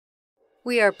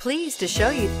We are pleased to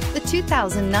show you the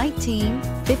 2019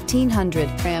 1500.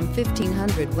 Ram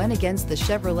 1500 went against the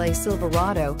Chevrolet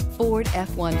Silverado, Ford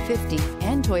F-150,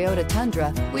 and Toyota Tundra,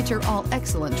 which are all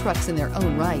excellent trucks in their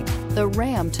own right. The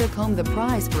Ram took home the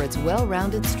prize for its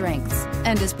well-rounded strengths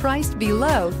and is priced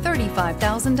below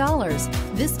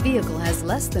 $35,000. This vehicle has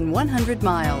less than 100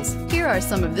 miles. Here are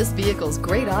some of this vehicle's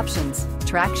great options: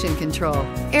 traction control,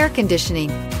 air conditioning,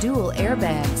 dual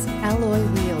airbags, alloy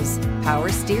wheels, power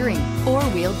steering,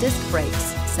 four-wheel disc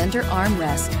brakes, center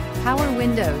armrest, power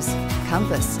windows,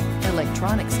 compass,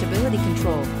 electronic stability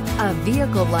control. A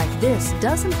vehicle like this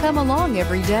doesn't come along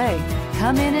every day.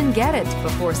 Come in and get it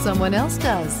before someone else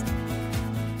does.